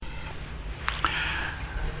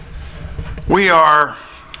We are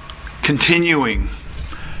continuing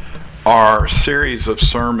our series of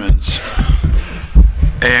sermons,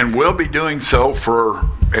 and we'll be doing so for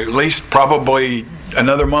at least probably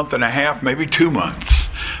another month and a half, maybe 2 months.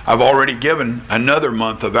 I've already given another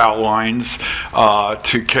month of outlines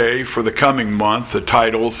to Kay for the coming month, the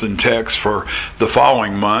titles and text for the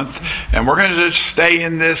following month. And we're going to just stay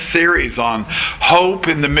in this series on hope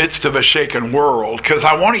in the midst of a shaken world, because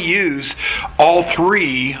I want to use all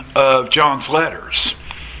 3 of John's letters.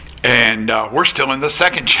 And we're still in the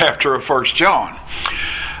 2nd chapter of 1 John.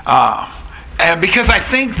 And because I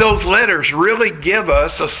think those letters really give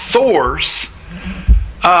us a source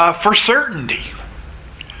for certainty.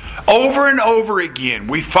 Over and over again,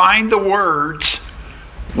 we find the words,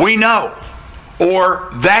 "we know," or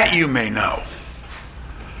 "that you may know."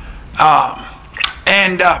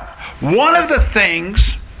 And one of the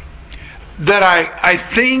things that I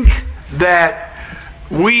think that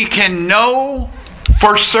we can know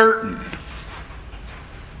for certain,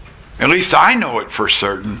 at least I know it for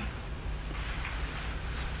certain,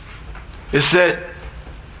 is that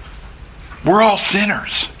we're all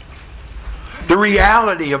sinners. The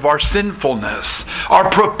reality of our sinfulness, our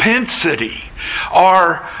propensity,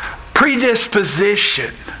 our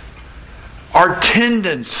predisposition, our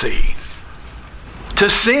tendency to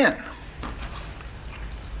sin.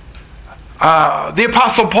 The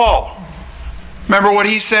Apostle Paul, remember what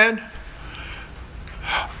he said?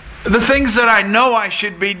 The things that I know I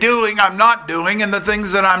should be doing, I'm not doing, and the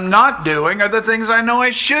things that I'm not doing are the things I know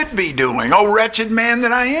I should be doing. Oh, wretched man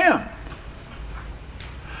that I am.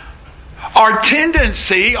 Our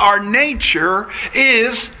tendency, our nature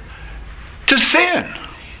is to sin.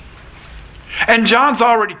 And John's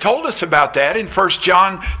already told us about that in 1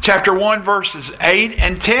 John chapter 1, verses 8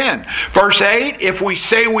 and 10. Verse 8, if we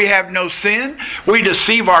say we have no sin, we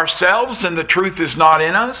deceive ourselves and the truth is not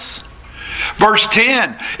in us. Verse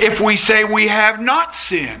 10, if we say we have not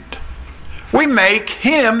sinned, we make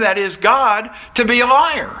him, that is God, to be a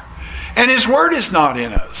liar, and his word is not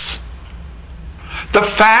in us. The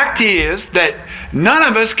fact is that none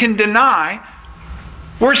of us can deny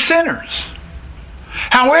we're sinners.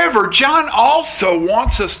 However, John also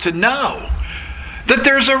wants us to know that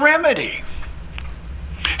there's a remedy.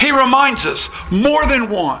 He reminds us more than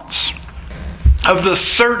once of the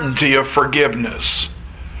certainty of forgiveness.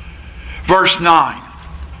 Verse 9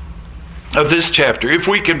 of this chapter, if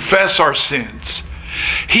we confess our sins,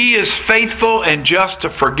 He is faithful and just to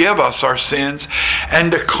forgive us our sins and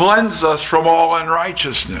to cleanse us from all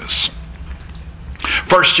unrighteousness.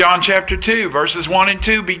 1 John chapter 2, verses 1 and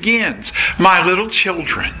 2 begins, my little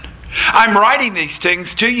children, I'm writing these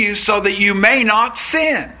things to you so that you may not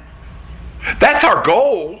sin. That's our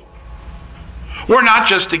goal. We're not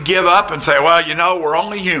just to give up and say, well, we're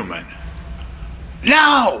only human.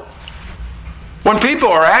 No. When people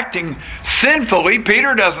are acting sinfully,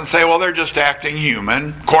 Peter doesn't say, well, they're just acting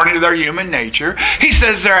human, according to their human nature. He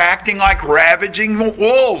says they're acting like ravaging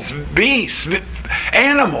wolves, beasts,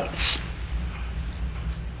 animals.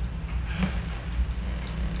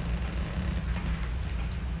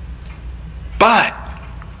 But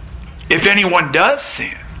if anyone does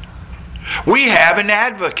sin, we have an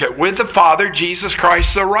advocate with the Father, Jesus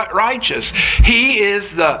Christ the righteous. He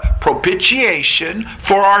is the propitiation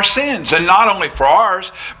for our sins, and not only for ours,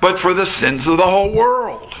 but for the sins of the whole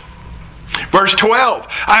world. Verse 12,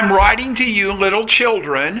 I'm writing to you, little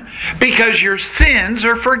children, because your sins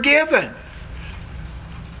are forgiven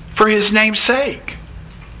for His name's sake.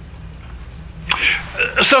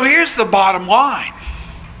 So here's the bottom line.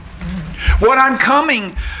 What I'm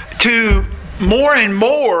coming to more and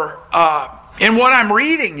more in what I'm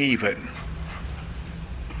reading even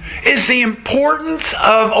is the importance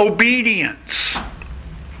of obedience.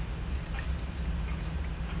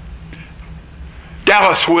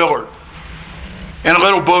 Dallas Willard, in a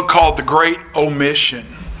little book called The Great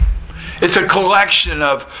Omission. It's a collection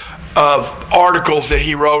of articles that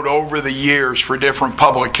he wrote over the years for different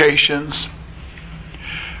publications.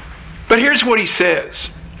 But here's what he says.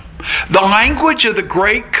 The language of the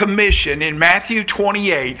Great Commission in Matthew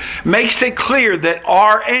 28 makes it clear that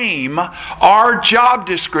our aim, our job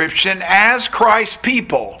description as Christ's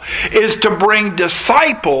people, is to bring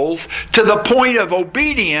disciples to the point of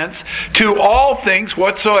obedience to all things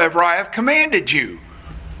whatsoever I have commanded you.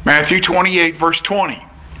 Matthew 28, verse 20.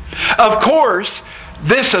 Of course,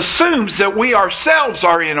 this assumes that we ourselves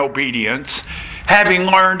are in obedience, having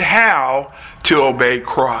learned how to obey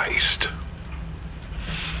Christ.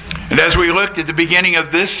 And as we looked at the beginning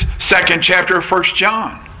of this 2nd chapter of 1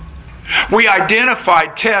 John, we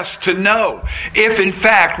identified tests to know if in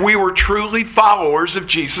fact we were truly followers of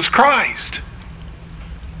Jesus Christ.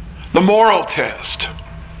 the moral test,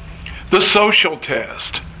 the social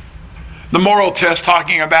test. The moral test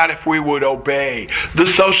talking about if we would obey. The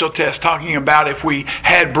social test talking about if we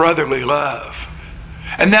had brotherly love.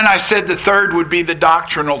 And then I said the third would be the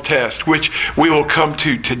doctrinal test, which we will come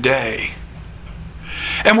to today.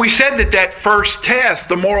 And we said that first test,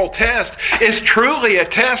 the moral test, is truly a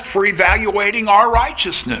test for evaluating our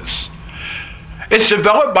righteousness. It's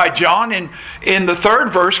developed by John in the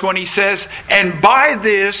third verse when he says, "And by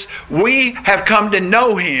this we have come to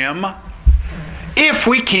know Him, if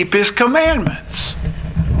we keep His commandments."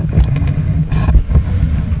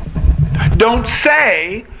 Don't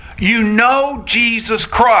say you know Jesus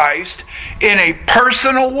Christ in a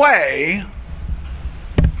personal way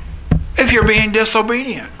if you're being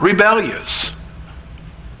disobedient, rebellious.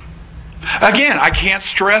 Again, I can't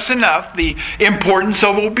stress enough the importance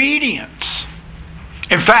of obedience.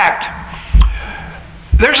 In fact,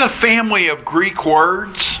 there's a family of Greek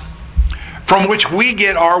words from which we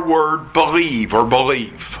get our word believe or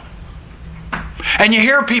believe. And you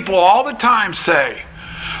hear people all the time say,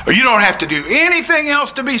 you don't have to do anything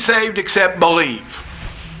else to be saved except believe.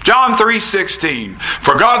 John 3:16,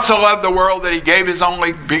 "For God so loved the world that He gave His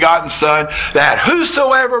only begotten Son, that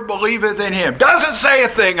whosoever believeth in Him." Doesn't say a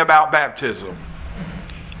thing about baptism.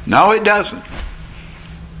 No, it doesn't.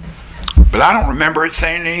 But I don't remember it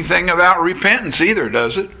saying anything about repentance either,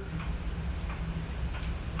 does it?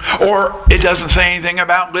 Or it doesn't say anything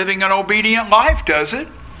about living an obedient life, does it?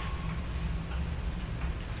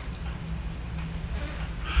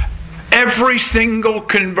 Every single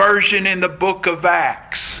conversion in the book of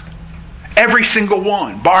Acts, every single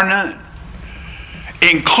one, bar none,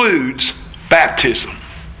 includes baptism.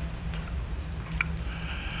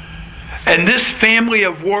 And this family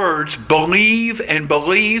of words, believe and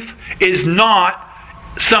belief, is not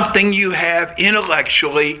something you have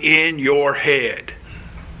intellectually in your head.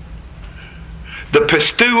 The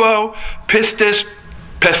pisteuo, pistis,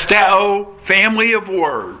 pisteo family of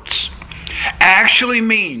words actually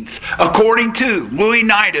means, according to Louis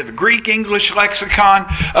Knight of the Greek English Lexicon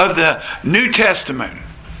of the New Testament,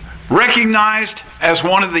 recognized as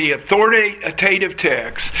one of the authoritative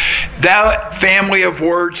texts, that family of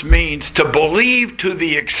words means to believe to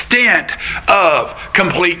the extent of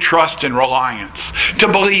complete trust and reliance. To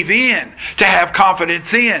believe in, to have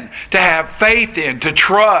confidence in, to have faith in, to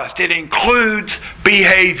trust. It includes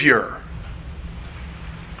behavior.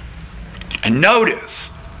 And notice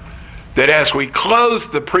that as we close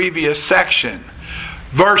the previous section,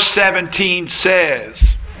 verse 17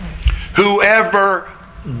 says, "Whoever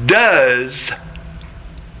does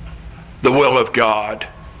the will of God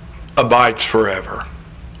abides forever."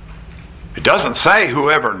 It doesn't say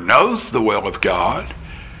whoever knows the will of God.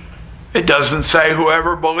 It doesn't say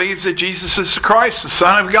whoever believes that Jesus is Christ, the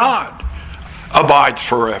Son of God, abides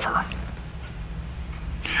forever.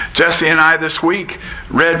 Jesse and I this week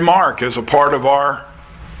read Mark as a part of our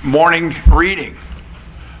morning reading.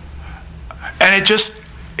 And it just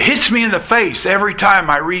hits me in the face every time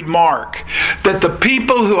I read Mark that the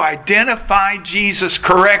people who identify Jesus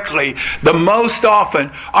correctly the most often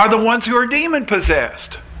are the ones who are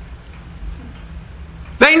demon-possessed.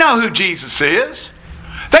 They know who Jesus is.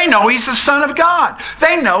 They know He's the Son of God.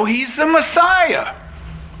 They know He's the Messiah.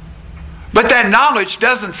 But that knowledge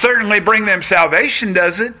doesn't certainly bring them salvation,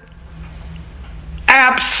 does it?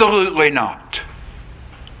 Absolutely not.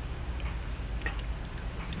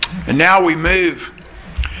 And now we move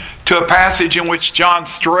to a passage in which John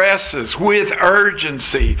stresses with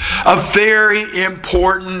urgency a very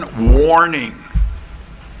important warning.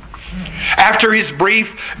 After his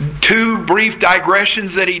two brief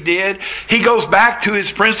digressions that he did, he goes back to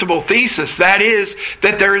his principal thesis. That is,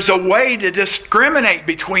 that there is a way to discriminate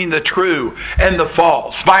between the true and the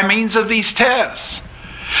false by means of these tests.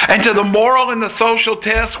 And to the moral and the social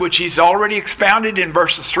test, which he's already expounded in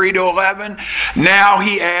verses 3 to 11, now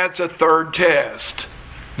he adds a third test,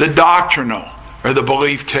 the doctrinal or the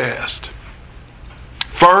belief test.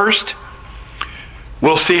 First,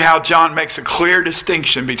 we'll see how John makes a clear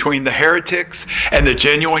distinction between the heretics and the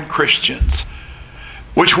genuine Christians,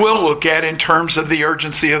 which we'll look at in terms of the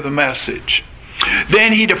urgency of the message.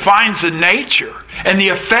 Then he defines the nature and the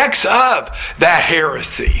effects of that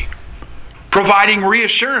heresy, providing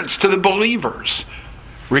reassurance to the believers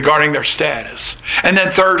regarding their status. And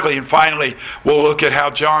then thirdly and finally, we'll look at how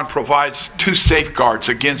John provides two safeguards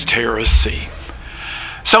against heresy.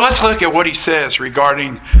 So let's look at what he says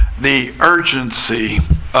regarding the urgency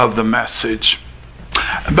of the message.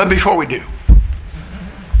 But before we do,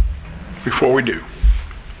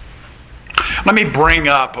 let me bring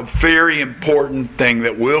up a very important thing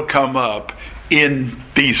that will come up in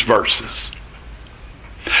these verses.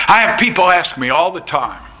 I have people ask me all the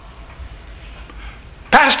time,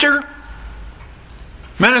 Pastor,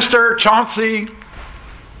 Minister, Chauncey,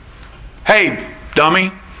 hey,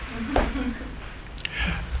 dummy,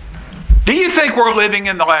 do you think we're living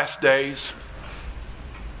in the last days?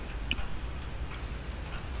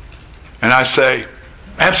 And I say,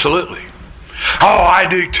 absolutely. Oh, I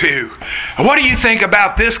do too. What do you think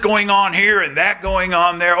about this going on here and that going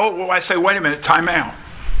on there? Oh, well, I say, wait a minute, time out.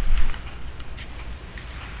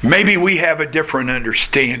 Maybe we have a different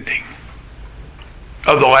understanding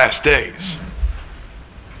of the last days.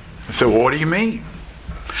 I said, well, what do you mean?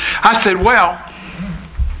 I said, well,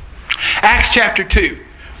 Acts chapter 2,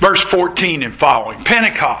 verse 14 and following,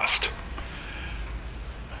 Pentecost.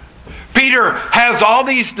 Peter has all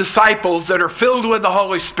these disciples that are filled with the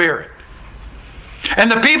Holy Spirit.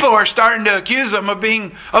 And the people are starting to accuse them of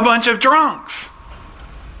being a bunch of drunks.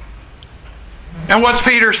 And what's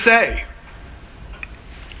Peter say?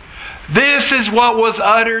 This is what was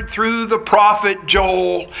uttered through the prophet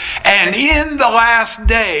Joel, and in the last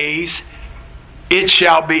days it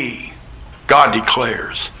shall be, God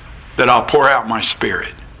declares, that I'll pour out my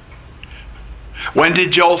Spirit. When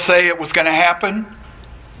did Joel say it was going to happen?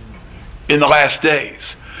 In the last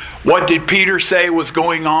days. What did Peter say was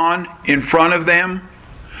going on in front of them?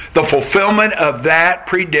 The fulfillment of that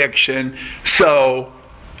prediction, so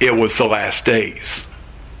it was the last days.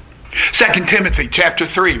 2 Timothy chapter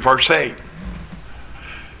 3, verse 8.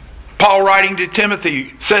 Paul writing to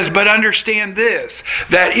Timothy says, but understand this,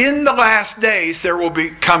 that in the last days there will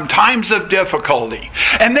become times of difficulty.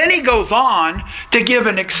 And then he goes on to give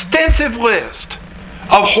an extensive list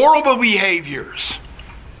of horrible behaviors.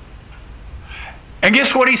 And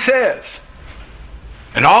guess what he says?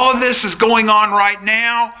 And all of this is going on right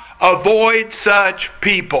now. Avoid such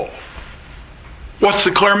people. What's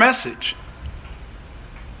the clear message?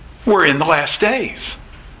 We're in the last days.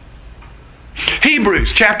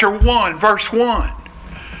 Hebrews chapter 1, verse 1.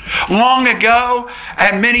 Long ago,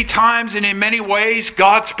 and many times and in many ways,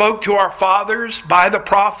 God spoke to our fathers by the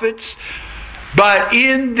prophets. But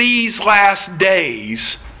in these last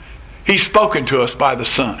days, He's spoken to us by the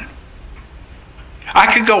Son.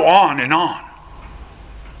 I could go on and on.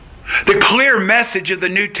 The clear message of the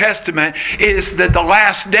New Testament is that the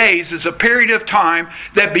last days is a period of time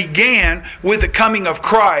that began with the coming of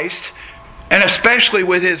Christ, and especially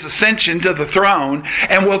with His ascension to the throne,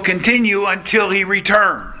 and will continue until He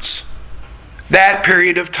returns. That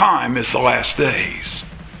period of time is the last days.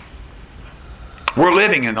 We're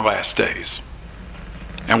living in the last days.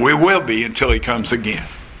 And we will be until He comes again.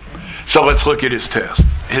 So let's look at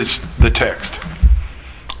the text.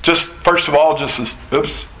 Just, first of all,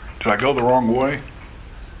 oops, did I go the wrong way?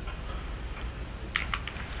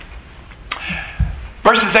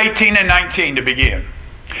 Verses 18 and 19 to begin.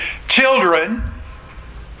 Children,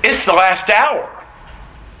 it's the last hour.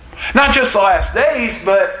 Not just the last days,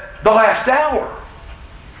 but the last hour.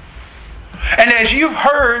 And as you've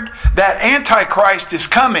heard that Antichrist is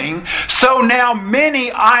coming, so now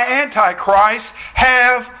many Antichrists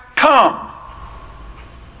have come.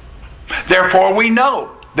 Therefore we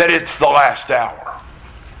know that it's the last hour.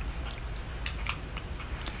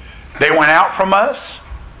 They went out from us,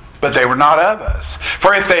 but they were not of us.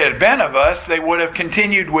 For if they had been of us, they would have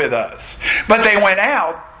continued with us. But they went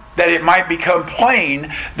out that it might become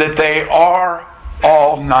plain that they are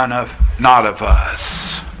all not of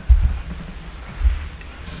us.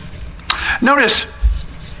 Notice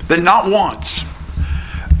that not once,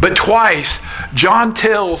 but twice, John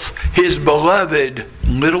tells his beloved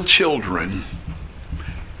little children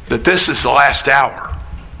that this is the last hour.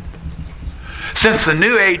 Since the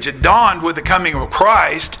new age had dawned with the coming of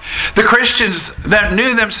Christ, the Christians that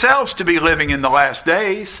knew themselves to be living in the last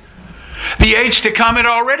days. The age to come had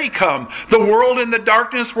already come. The world and the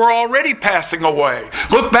darkness were already passing away.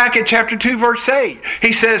 Look back at chapter 2, verse 8.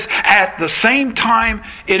 He says, at the same time,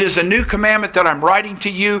 it is a new commandment that I'm writing to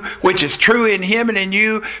you, which is true in Him and in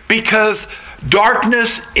you, because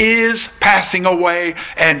darkness is passing away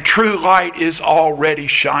and true light is already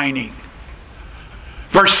shining.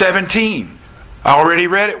 Verse 17. I already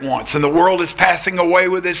read it once. And the world is passing away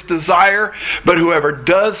with its desire, but whoever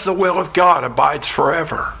does the will of God abides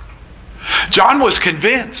forever. John was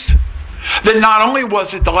convinced that not only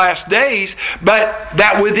was it the last days, but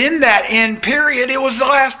that within that end period, it was the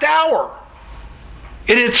last hour.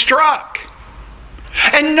 It had struck.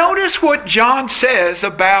 And notice what John says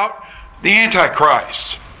about the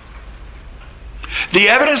Antichrist. The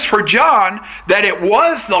evidence for John that it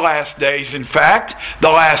was the last days, in fact, the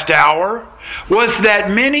last hour, was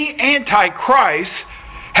that many Antichrists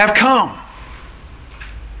have come.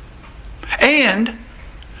 And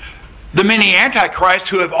The many antichrists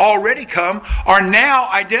who have already come are now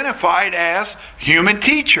identified as human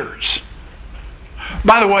teachers.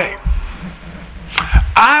 By the way,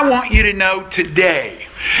 I want you to know today,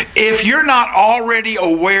 if you're not already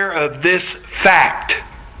aware of this fact,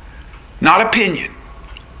 not opinion,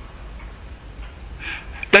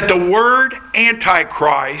 that the word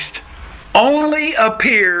Antichrist only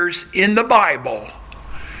appears in the Bible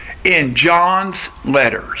in John's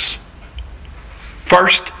letters.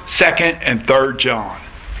 1st, 2nd, and 3rd John.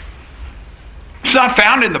 It's not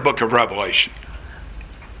found in the book of Revelation.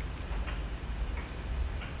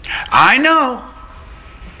 I know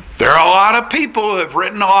there are a lot of people who have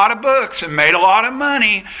written a lot of books and made a lot of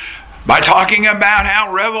money by talking about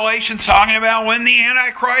how Revelation's talking about when the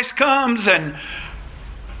Antichrist comes, and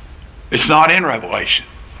it's not in Revelation.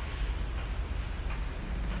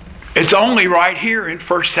 It's only right here in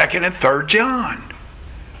 1st, 2nd, and 3rd John.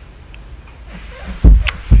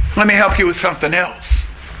 Let me help you with something else.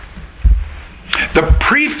 The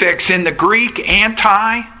prefix in the Greek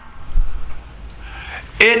anti,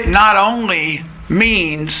 it not only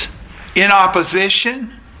means in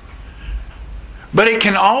opposition, but it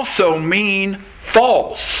can also mean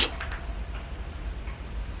false.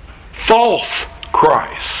 False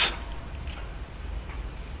Christ.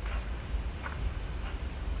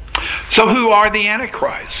 So who are the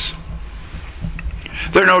Antichrists?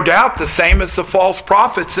 They're no doubt the same as the false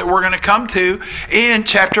prophets that we're going to come to in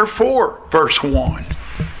chapter 4, verse 1.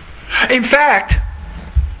 In fact,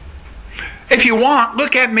 if you want,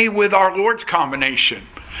 look at me with our Lord's combination.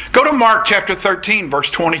 Go to Mark chapter 13,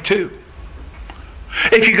 verse 22.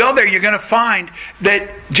 If you go there, you're going to find that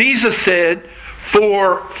Jesus said,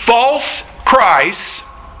 for false Christ,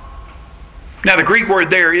 now the Greek word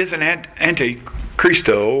there is an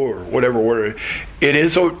antichristo, or whatever word, it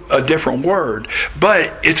is a different word,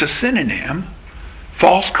 but it's a synonym.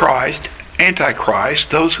 False Christ,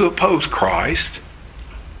 Antichrist, those who oppose Christ.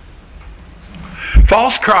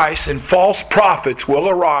 False Christs and false prophets will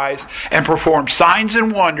arise and perform signs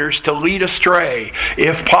and wonders to lead astray,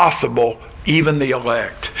 if possible, even the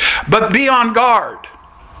elect. But be on guard.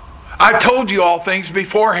 I've told you all things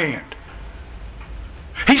beforehand.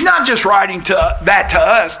 He's not just writing that to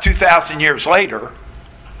us 2,000 years later.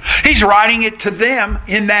 He's writing it to them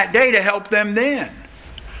in that day to help them then.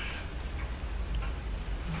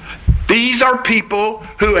 These are people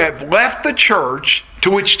who have left the church to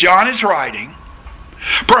which John is writing,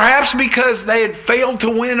 perhaps because they had failed to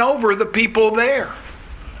win over the people there.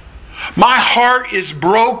 My heart is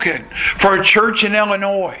broken for a church in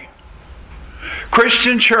Illinois.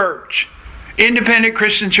 Christian church, independent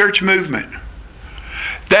Christian church movement,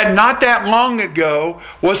 that not that long ago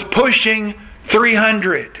was pushing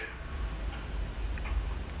 300.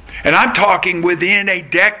 And I'm talking within a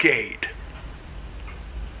decade.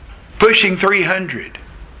 Pushing 300.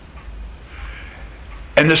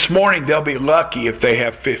 And this morning they'll be lucky if they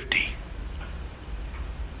have 50.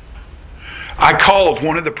 I called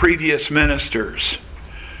one of the previous ministers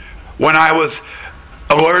when I was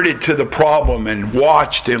alerted to the problem and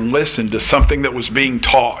watched and listened to something that was being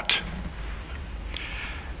taught.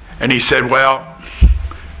 And he said, well,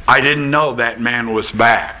 I didn't know that man was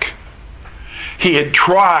back. He had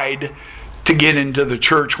tried to get into the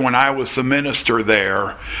church when I was the minister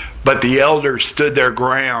there, but the elders stood their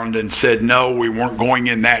ground and said, no, we weren't going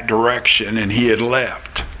in that direction, and he had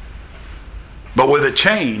left. But with a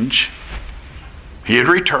change, he had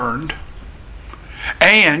returned,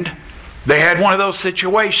 and they had one of those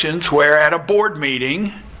situations where at a board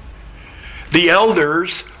meeting, the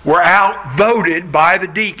elders were outvoted by the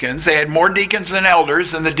deacons. They had more deacons than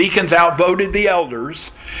elders, and the deacons outvoted the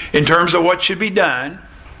elders in terms of what should be done.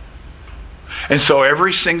 And so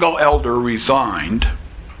every single elder resigned,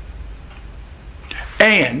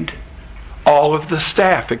 and all of the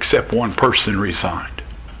staff except one person resigned.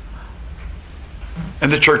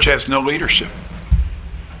 And the church has no leadership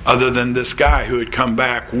other than this guy who had come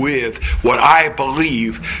back with what I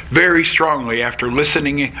believe very strongly, after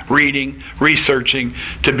listening, reading, researching,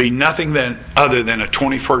 to be nothing other than a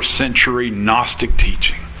 21st century Gnostic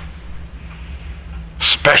teaching.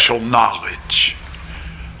 Special knowledge.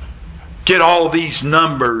 Get all these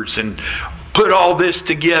numbers and put all this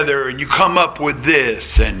together and you come up with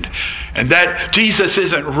this, and that Jesus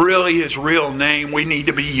isn't really his real name. We need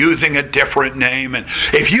to be using a different name, and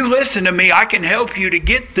if you listen to me, I can help you to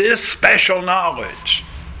get this special knowledge.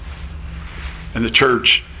 And the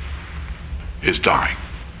church is dying.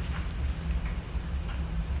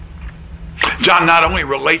 John not only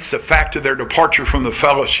relates the fact of their departure from the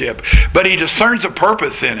fellowship, but he discerns a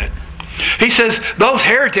purpose in it. He says those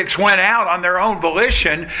heretics went out on their own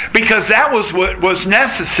volition because that was what was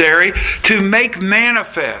necessary to make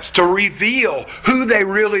manifest, to reveal who they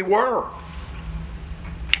really were.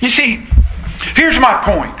 You see, here's my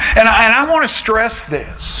point, and I want to stress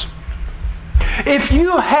this. If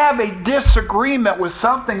you have a disagreement with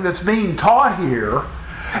something that's being taught here,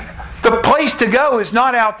 the place to go is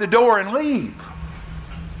not out the door and leave.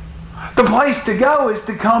 The place to go is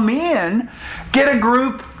to come in, get a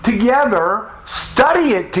group together,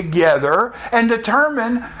 study it together, and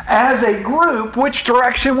determine as a group which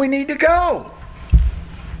direction we need to go.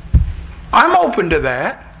 I'm open to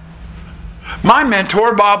that. My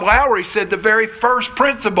mentor, Bob Lowry, said the very first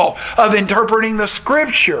principle of interpreting the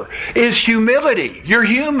Scripture is humility. You're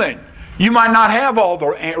human. You might not have all the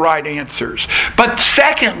right answers. But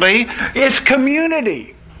secondly, it's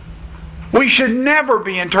community. We should never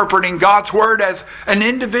be interpreting God's Word as an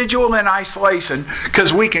individual in isolation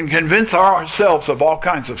because we can convince ourselves of all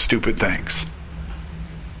kinds of stupid things.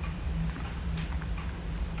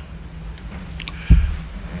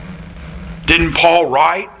 Didn't Paul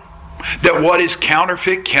write that what is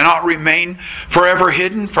counterfeit cannot remain forever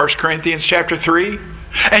hidden? 1 Corinthians chapter 3.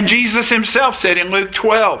 And Jesus himself said in Luke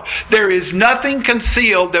 12, there is nothing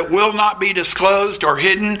concealed that will not be disclosed or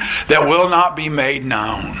hidden that will not be made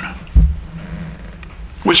known.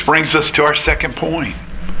 Which brings us to our second point.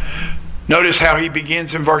 Notice how he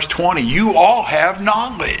begins in verse 20. You all have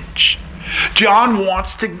knowledge. John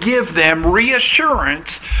wants to give them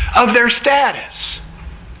reassurance of their status.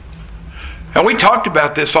 And we talked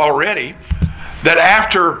about this already, that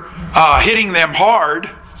after hitting them hard,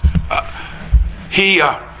 he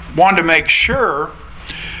wanted to make sure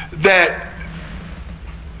that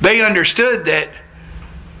they understood that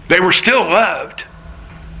they were still loved.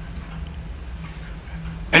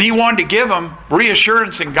 And he wanted to give them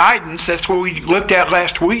reassurance and guidance. That's what we looked at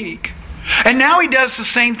last week. And now he does the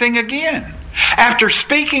same thing again. After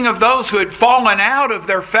speaking of those who had fallen out of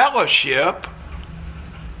their fellowship,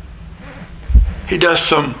 he does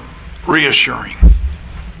some reassuring.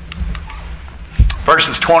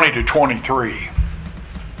 Verses 20 to 23.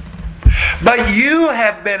 But you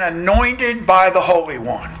have been anointed by the Holy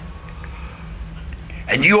One,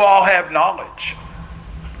 and you all have knowledge.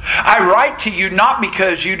 I write to you not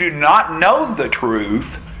because you do not know the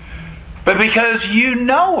truth, but because you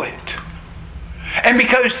know it, and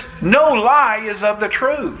because no lie is of the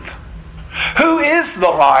truth. Who is the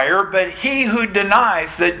liar but he who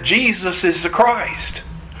denies that Jesus is the Christ?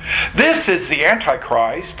 This is the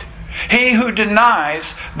Antichrist, he who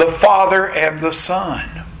denies the Father and the Son.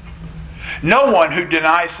 No one who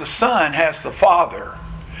denies the Son has the Father.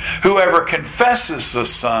 Whoever confesses the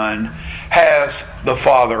Son has the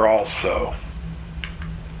Father also.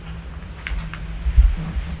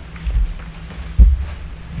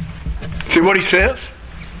 See what he says?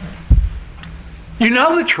 You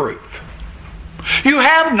know the truth. You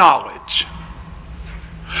have knowledge.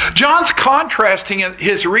 John's contrasting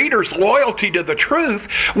his readers' loyalty to the truth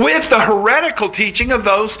with the heretical teaching of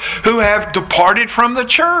those who have departed from the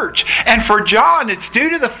church. And for John, it's due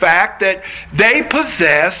to the fact that they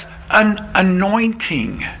possess an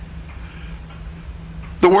anointing.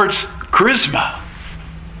 The word's charisma,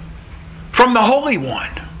 from the Holy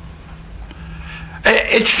One.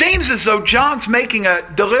 It seems as though John's making a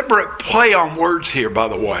deliberate play on words here, by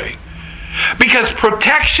the way. Because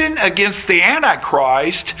protection against the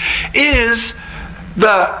Antichrist is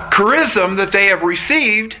the charism that they have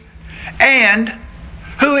received, and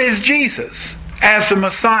who is Jesus as the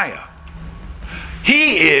Messiah.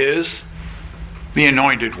 He is the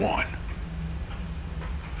Anointed One.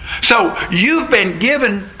 So you've been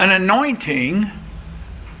given an anointing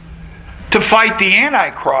to fight the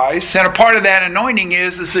Antichrist, and a part of that anointing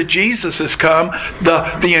is that Jesus has come,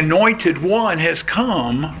 the Anointed One has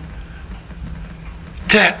come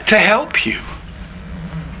to help you.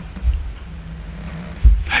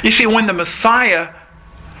 You see, when the Messiah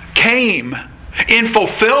came in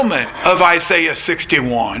fulfillment of Isaiah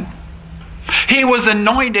 61, he was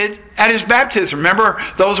anointed at his baptism. Remember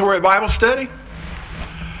those who were at Bible study?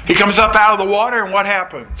 He comes up out of the water, and what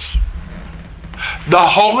happens? The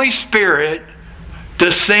Holy Spirit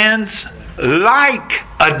descends like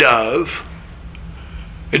a dove.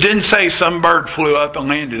 It didn't say some bird flew up and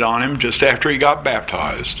landed on him just after he got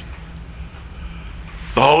baptized.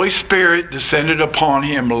 The Holy Spirit descended upon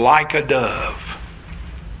him like a dove.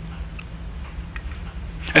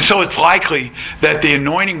 And so it's likely that the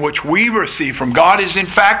anointing which we receive from God is in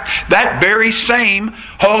fact that very same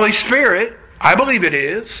Holy Spirit, I believe it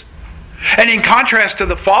is, And in contrast to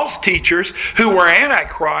the false teachers who were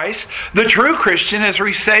Antichrist, the true Christian has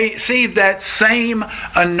received that same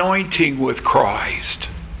anointing with Christ.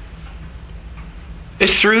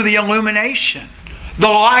 It's through the illumination, the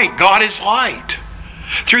light. God is light.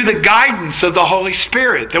 Through the guidance of the Holy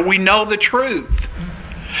Spirit that we know the truth.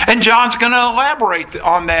 And John's going to elaborate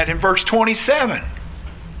on that in verse 27.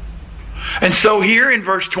 And so here in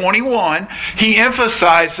verse 21, he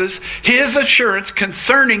emphasizes his assurance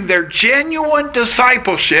concerning their genuine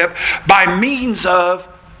discipleship by means of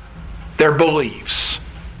their beliefs,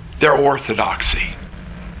 their orthodoxy.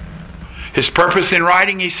 His purpose in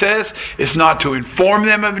writing, he says, is not to inform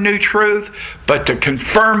them of new truth, but to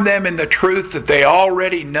confirm them in the truth that they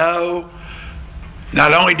already know.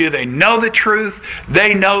 Not only do they know the truth,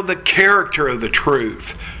 they know the character of the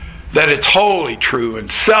truth. That it's wholly true and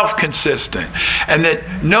self-consistent, and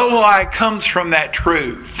that no lie comes from that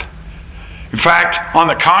truth. In fact, on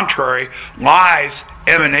the contrary, lies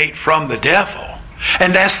emanate from the devil.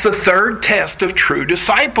 And that's the third test of true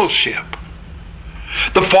discipleship.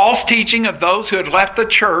 The false teaching of those who had left the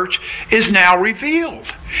church is now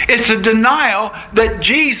revealed. It's a denial that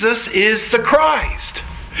Jesus is the Christ.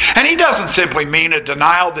 And he doesn't simply mean a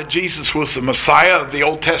denial that Jesus was the Messiah of the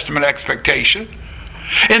Old Testament expectation.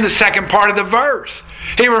 In the second part of the verse,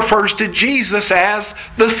 he refers to Jesus as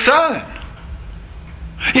the Son.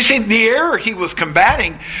 You see, the error he was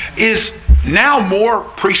combating is now more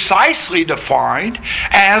precisely defined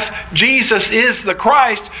as Jesus is the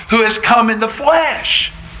Christ who has come in the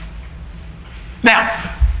flesh.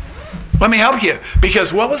 Now, let me help you,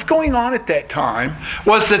 because what was going on at that time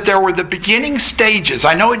was that there were the beginning stages.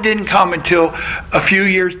 I know it didn't come until a few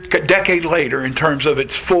years, a decade later in terms of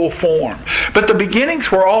its full form. But the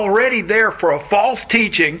beginnings were already there for a false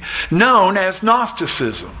teaching known as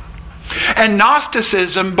Gnosticism. And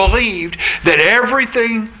Gnosticism believed that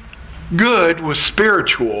everything good was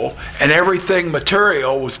spiritual and everything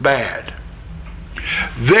material was bad.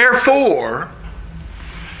 Therefore,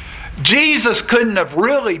 Jesus couldn't have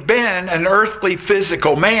really been an earthly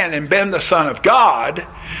physical man and been the Son of God,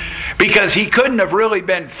 because he couldn't have really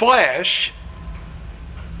been flesh.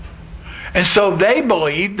 And so they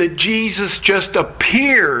believed that Jesus just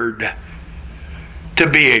appeared to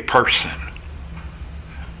be a person.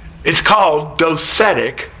 It's called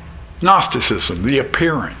docetic Gnosticism, the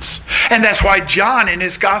appearance. And that's why John in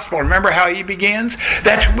his gospel, remember how he begins?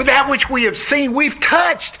 That's that which we have seen, we've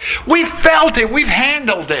touched, we've felt it, we've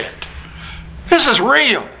handled it. This is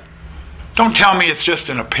real. Don't tell me it's just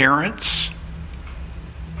an appearance.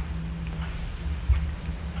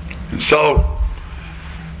 And so,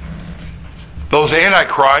 those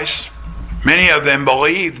antichrists, many of them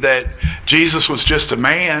believed that Jesus was just a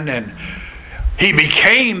man and he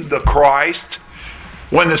became the Christ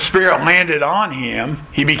when the Spirit landed on him.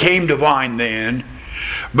 He became divine then.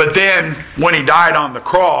 But then, when he died on the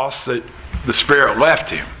cross, the Spirit left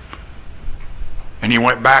him. And he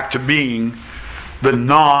went back to being the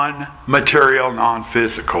non-material,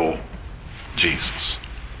 non-physical Jesus.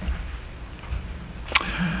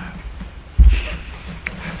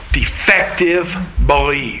 Defective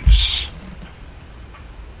beliefs.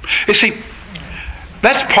 You see,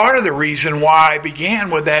 that's part of the reason why I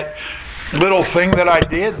began with that little thing that I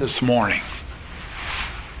did this morning.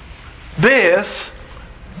 This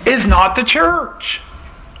is not the church.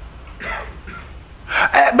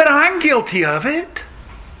 But I'm guilty of it.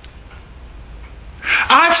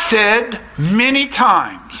 I've said many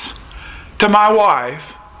times to my wife,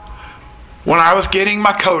 when I was getting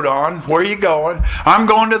my coat on, "Where are you going?" "I'm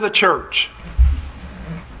going to the church."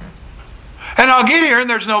 And I'll get here and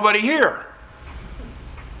there's nobody here.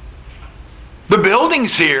 The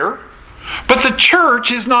building's here, but the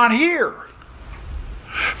church is not here.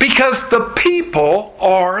 Because the people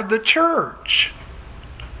are the church.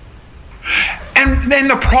 And then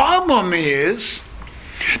the problem is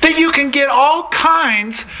that you can get all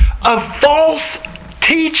kinds of false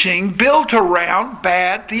teaching built around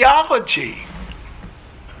bad theology.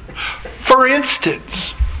 For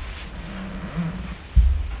instance,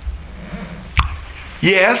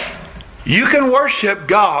 yes, you can worship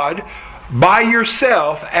God by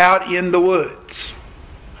yourself out in the woods.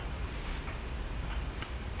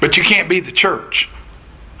 But you can't be the church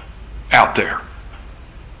out there.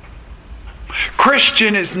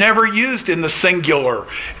 Christian is never used in the singular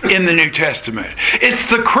in the New Testament. It's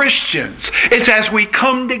the Christians. It's as we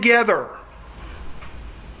come together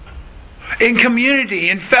in community,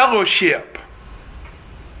 in fellowship.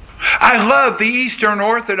 I love the Eastern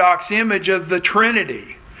Orthodox image of the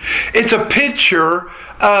Trinity. It's a picture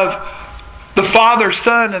of the Father,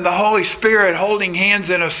 Son, and the Holy Spirit holding hands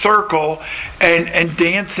in a circle and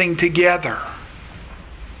dancing together.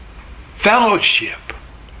 Fellowship.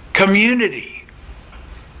 Community.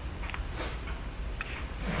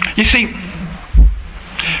 You see,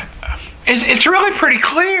 it's really pretty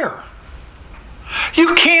clear.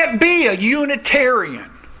 You can't be a Unitarian.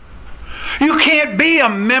 You can't be a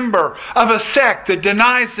member of a sect that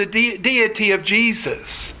denies the deity of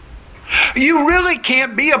Jesus. You really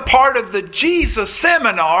can't be a part of the Jesus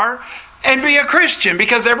seminar and be a Christian,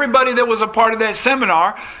 because everybody that was a part of that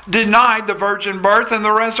seminar denied the virgin birth and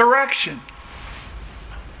the resurrection.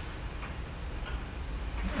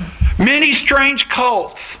 Many strange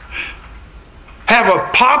cults have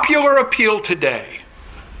a popular appeal today,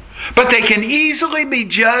 but they can easily be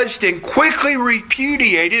judged and quickly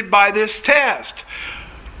repudiated by this test.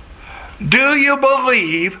 Do you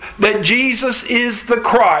believe that Jesus is the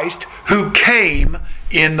Christ who came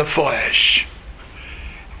in the flesh?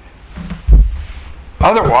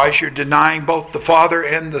 Otherwise, you're denying both the Father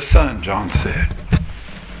and the Son, John said.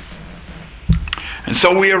 And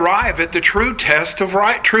so we arrive at the true test of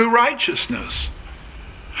true righteousness.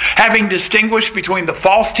 Having distinguished between the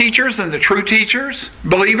false teachers and the true teachers,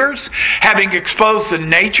 believers, having exposed the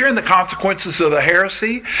nature and the consequences of the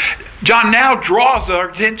heresy, John now draws our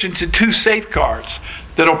attention to two safeguards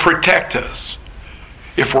that will protect us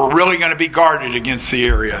if we're really going to be guarded against the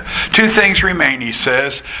area. Two things remain, he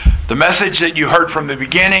says: the message that you heard from the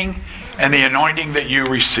beginning and the anointing that you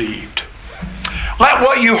received. Let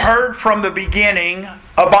what you heard from the beginning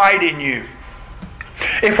abide in you.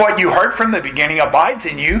 If what you heard from the beginning abides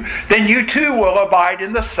in you, then you too will abide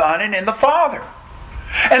in the Son and in the Father.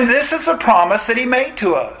 And this is a promise that He made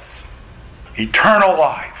to us: eternal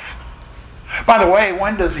life. By the way,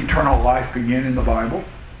 when does eternal life begin in the Bible?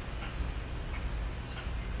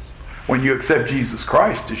 When you accept Jesus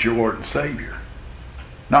Christ as your Lord and Savior.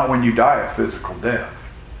 Not when you die a physical death.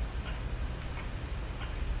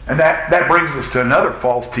 And that brings us to another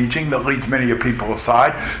false teaching that leads many of people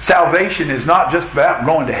aside. Salvation is not just about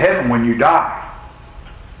going to heaven when you die.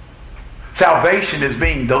 Salvation is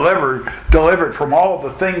being delivered from all of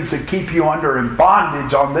the things that keep you under in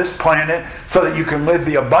bondage on this planet so that you can live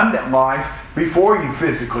the abundant life before you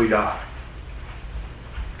physically die.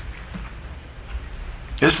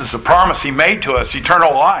 This is a promise He made to us,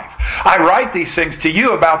 eternal life. I write these things to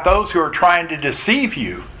you about those who are trying to deceive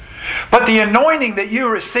you. But the anointing that you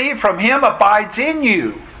receive from Him abides in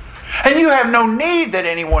you. And you have no need that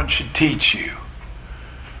anyone should teach you.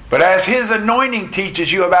 But as His anointing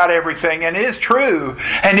teaches you about everything and is true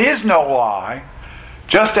and is no lie,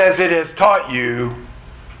 just as it has taught you,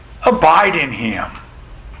 abide in Him.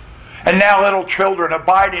 And now, little children,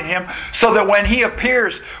 abide in Him, so that when He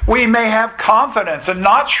appears, we may have confidence and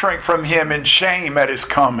not shrink from Him in shame at His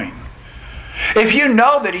coming. If you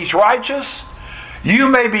know that He's righteous, you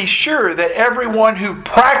may be sure that everyone who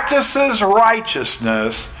practices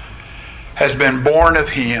righteousness has been born of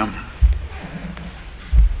Him.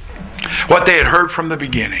 What they had heard from the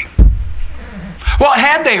beginning. What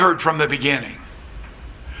had they heard from the beginning?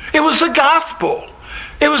 It was the gospel.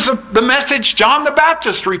 It was the message John the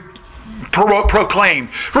Baptist proclaimed.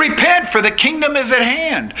 Repent, for the kingdom is at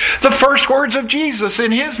hand. The first words of Jesus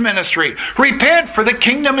in His ministry. Repent, for the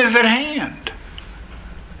kingdom is at hand.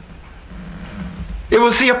 It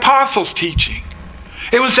was the apostles' teaching.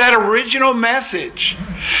 It was that original message.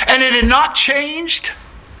 And it had not changed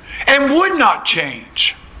and would not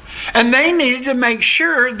change. And they needed to make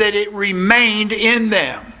sure that it remained in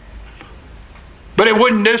them. But it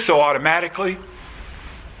wouldn't do so automatically.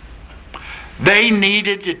 They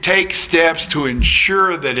needed to take steps to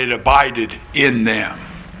ensure that it abided in them.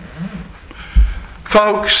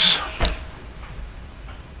 Folks,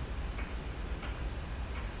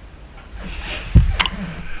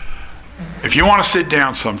 if you want to sit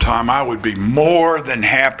down sometime, I would be more than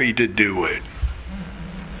happy to do it.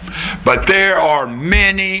 But there are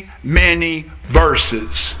many, many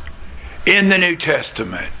verses in the New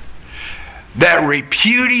Testament that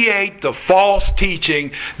repudiate the false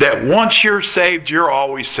teaching that once you're saved, you're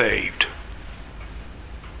always saved.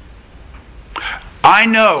 I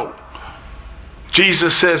know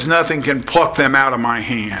Jesus says nothing can pluck them out of my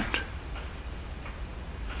hand.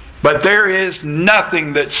 But there is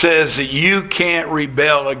nothing that says that you can't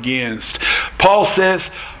rebel against. Paul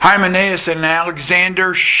says Hymenaeus and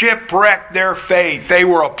Alexander shipwrecked their faith. They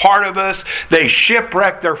were a part of us. They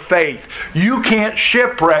shipwrecked their faith. You can't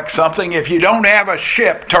shipwreck something if you don't have a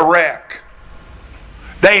ship to wreck.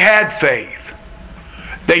 They had faith.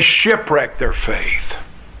 They shipwrecked their faith.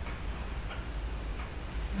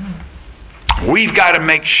 We've got to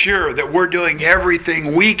make sure that we're doing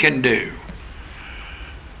everything we can do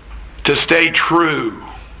to stay true,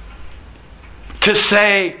 to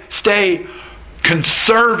stay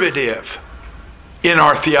conservative in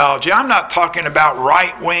our theology. I'm not talking about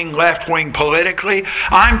right-wing, left-wing politically.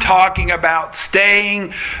 I'm talking about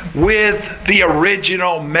staying with the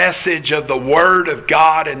original message of the Word of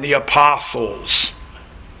God and the apostles.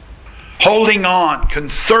 Holding on,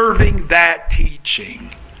 conserving that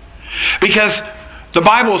teaching. Because the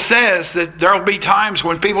Bible says that there will be times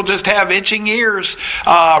when people just have itching ears,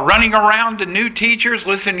 running around to new teachers,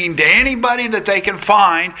 listening to anybody that they can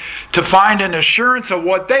find to find an assurance of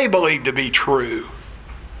what they believe to be true.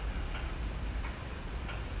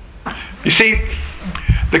 You see,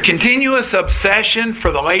 the continuous obsession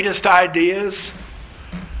for the latest ideas,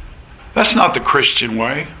 that's not the Christian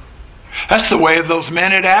way. That's the way of those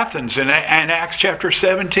men at Athens in Acts chapter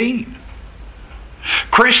 17.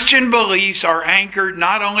 Christian beliefs are anchored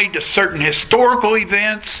not only to certain historical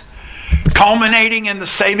events culminating in the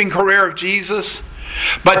saving career of Jesus,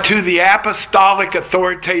 but to the apostolic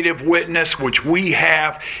authoritative witness which we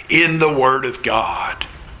have in the Word of God.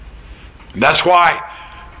 And that's why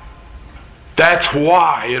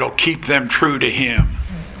it'll keep them true to Him,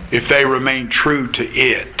 if they remain true to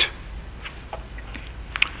it.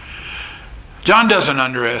 John doesn't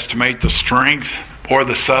underestimate the strength or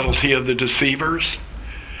the subtlety of the deceivers.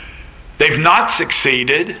 They've not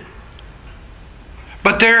succeeded,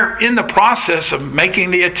 but they're in the process of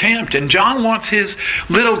making the attempt. And John wants his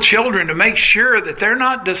little children to make sure that they're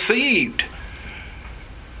not deceived.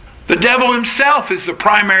 The devil himself is the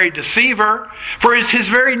primary deceiver, for it's his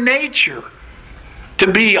very nature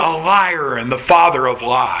to be a liar and the father of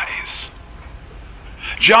lies.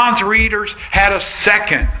 John's readers had a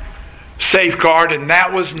second safeguard, and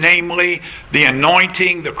that was namely the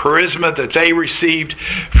anointing, the charisma that they received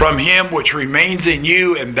from Him, which remains in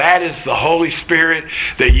you, and that is the Holy Spirit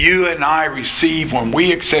that you and I receive when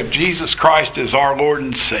we accept Jesus Christ as our Lord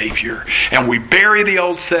and Savior. And we bury the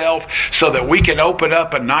old self so that we can open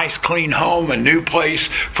up a nice clean home, a new place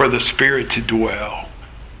for the Spirit to dwell.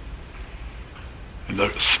 And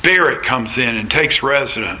the Spirit comes in and takes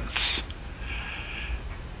residence.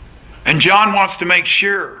 And John wants to make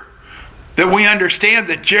sure that we understand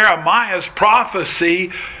that Jeremiah's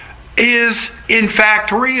prophecy is in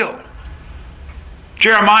fact real.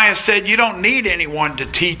 Jeremiah said, you don't need anyone to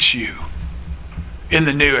teach you in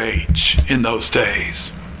the new age, in those days.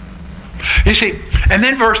 You see, and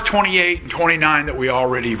then verse 28 and 29 that we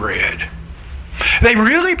already read, they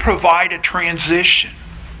really provide a transition.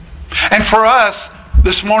 And for us,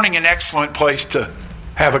 this morning, an excellent place to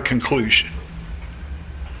have a conclusion.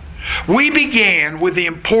 We began with the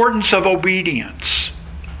importance of obedience.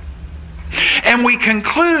 And we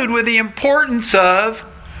conclude with the importance of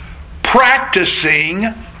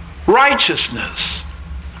practicing righteousness.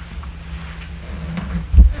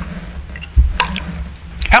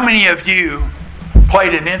 How many of you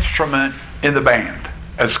played an instrument in the band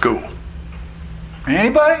at school?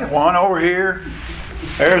 Anybody? One over here.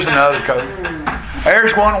 There's another coat.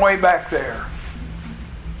 There's one way back there.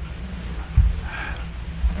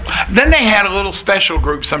 Then they had a little special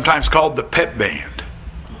group sometimes called the pep band.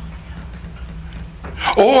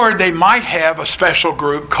 Or they might have a special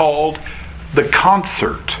group called the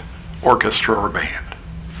concert orchestra or band.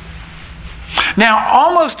 Now,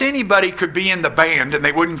 almost anybody could be in the band and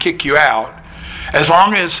they wouldn't kick you out, as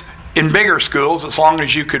long as, in bigger schools, as long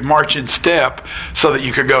as you could march in step so that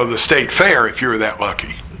you could go to the state fair if you were that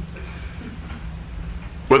lucky.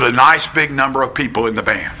 With a nice big number of people in the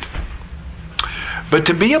band. But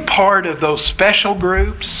to be a part of those special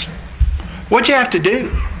groups, what'd you have to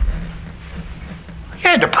do? You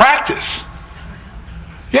had to practice.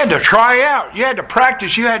 You had to try out. You had to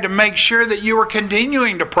practice. You had to make sure that you were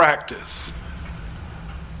continuing to practice.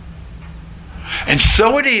 And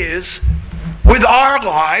so it is with our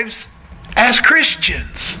lives as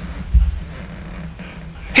Christians.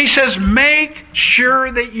 He says, make sure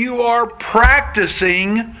that you are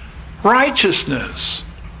practicing righteousness.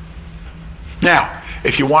 Now,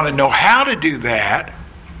 if you want to know how to do that,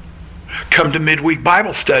 come to Midweek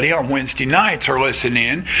Bible Study on Wednesday nights or listen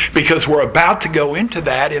in, because we're about to go into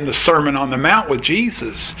that in the Sermon on the Mount with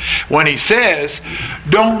Jesus, when He says,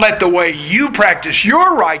 don't let the way you practice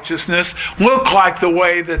your righteousness look like the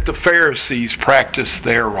way that the Pharisees practiced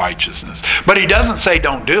their righteousness. But He doesn't say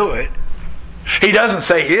don't do it. He doesn't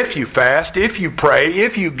say if you fast, if you pray,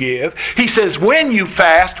 if you give. He says when you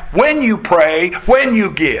fast, when you pray, when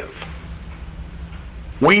you give.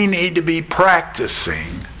 We need to be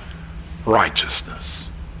practicing righteousness.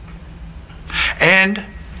 And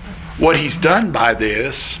what He's done by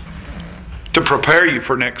this, to prepare you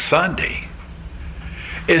for next Sunday,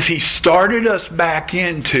 is he started us back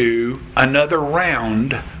into another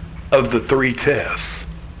round of the 3 tests,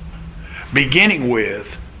 beginning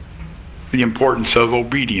with the importance of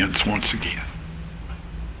obedience once again.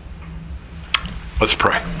 Let's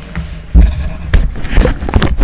pray.